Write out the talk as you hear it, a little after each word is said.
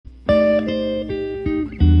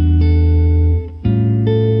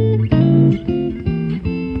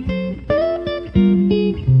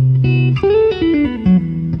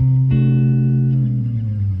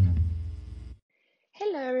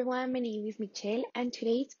Michelle, and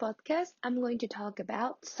today's podcast I'm going to talk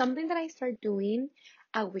about something that I started doing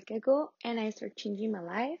a week ago and I started changing my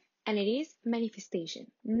life, and it is manifestation.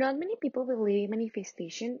 Not many people believe in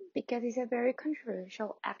manifestation because it's a very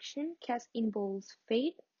controversial action because it involves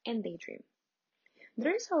faith and daydream.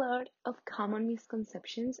 There's a lot of common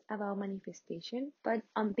misconceptions about manifestation, but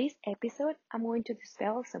on this episode, I'm going to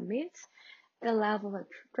dispel some myths, the law of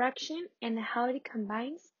attraction, and how it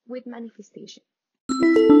combines with manifestation.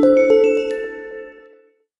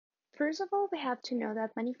 First of all, we have to know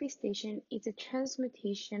that manifestation is a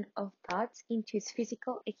transmutation of thoughts into its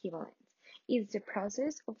physical equivalent. It's the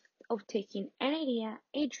process of taking an idea,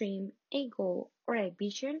 a dream, a goal, or a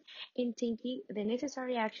vision and taking the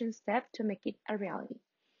necessary action step to make it a reality.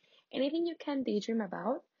 Anything you can daydream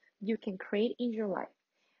about, you can create in your life.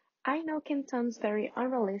 I know can sound very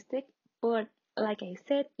unrealistic, but like I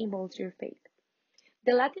said, involves your faith.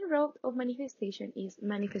 The Latin root of manifestation is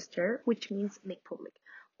manifestar, which means make public.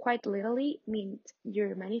 Quite literally means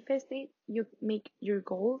you manifest it, you make your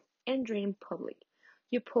goals and dream public.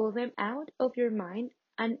 You pull them out of your mind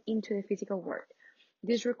and into the physical world.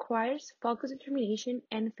 This requires focus, determination,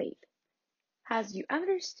 and faith. As you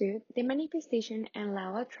understood, the manifestation and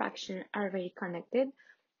law of attraction are very connected,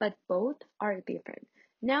 but both are different.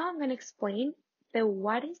 Now I'm going to explain the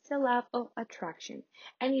what is the law of attraction,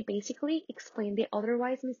 and it basically explains the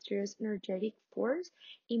otherwise mysterious energetic force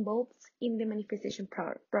involved in the manifestation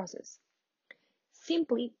process.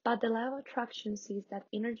 Simply, but the law of attraction says that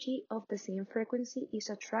energy of the same frequency is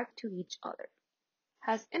attracted to each other.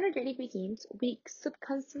 As energetic begins, we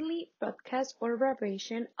subconsciously broadcast our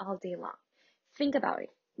vibration all day long. Think about it.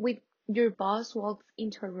 When your boss walks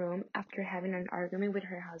into a room after having an argument with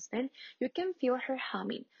her husband, you can feel her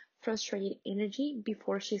humming, frustrated energy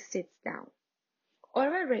before she sits down.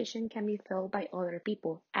 Our vibration can be felt by other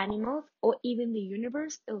people, animals, or even the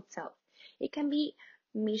universe itself. It can be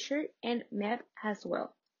measured and met as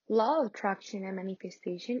well. Law of attraction and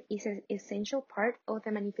manifestation is an essential part of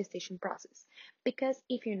the manifestation process because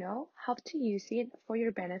if you know how to use it for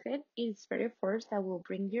your benefit, it's very force that will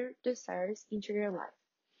bring your desires into your life.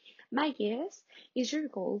 My guess is your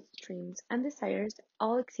goals, dreams, and desires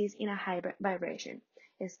all exist in a high vibration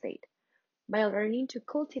state. By learning to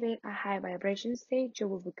cultivate a high vibration state, you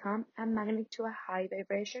will become a magnet to a high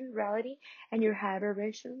vibration reality and your high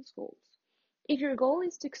vibration goals. If your goal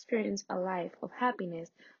is to experience a life of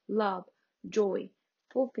happiness, love, joy,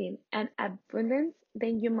 fulfillment, and abundance,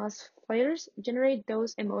 then you must first generate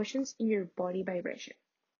those emotions in your body vibration.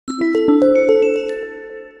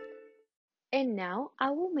 And now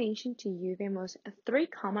I will mention to you the most three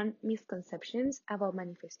common misconceptions about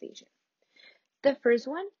manifestation. The first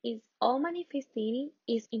one is all manifesting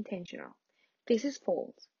is intentional. This is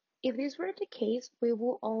false. If this were the case, we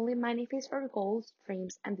will only manifest our goals,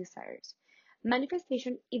 dreams, and desires.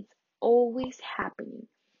 Manifestation is always happening,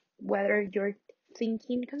 whether you're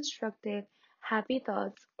thinking constructive, happy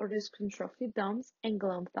thoughts or just constructive dumps and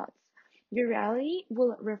glum thoughts. Your reality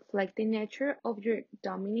will reflect the nature of your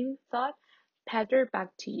dominating thought pattern back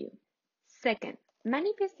to you. Second,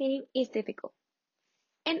 manifesting is difficult.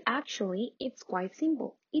 And actually, it's quite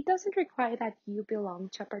simple. It doesn't require that you belong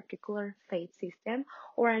to a particular faith system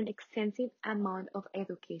or an extensive amount of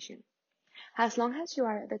education. As long as you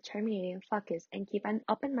are determined and focused and keep an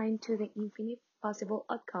open mind to the infinite possible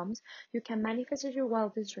outcomes, you can manifest your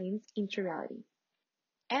wildest dreams into reality.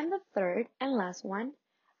 And the third and last one,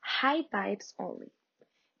 high vibes only.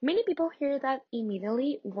 Many people hear that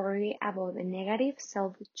immediately worry about the negative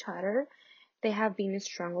self-chatter they have been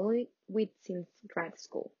struggling with since grad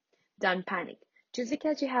school. Don't panic. Just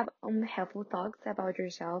because you have unhelpful thoughts about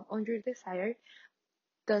yourself or your desire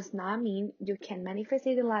does not mean you can manifest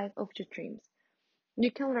the life of your dreams.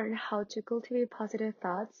 You can learn how to cultivate positive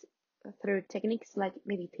thoughts through techniques like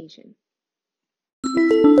meditation.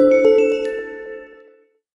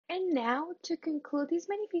 And now, to conclude this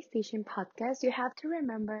manifestation podcast, you have to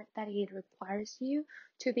remember that it requires you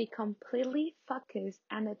to be completely focused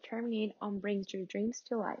and determined on bringing your dreams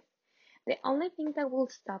to life. The only thing that will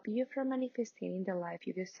stop you from manifesting the life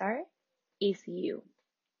you desire is you.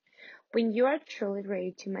 When you are truly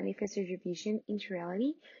ready to manifest your vision into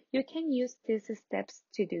reality, you can use these steps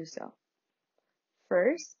to do so.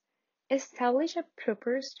 First, establish a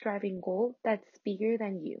purpose driving goal that's bigger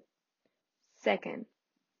than you. Second,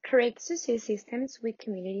 create success systems with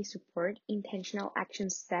community support, intentional action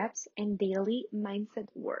steps, and daily mindset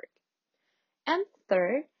work. And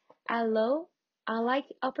third, allow alike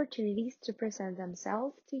opportunities to present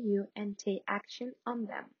themselves to you and take action on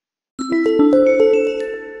them.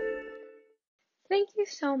 Thank you you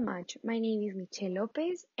so much. My name is Michelle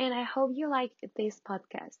Lopez, and I hope you liked this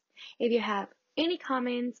podcast. If you have any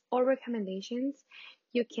comments or recommendations,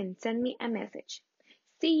 you can send me a message.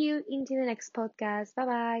 See you into the next podcast.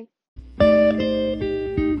 Bye bye.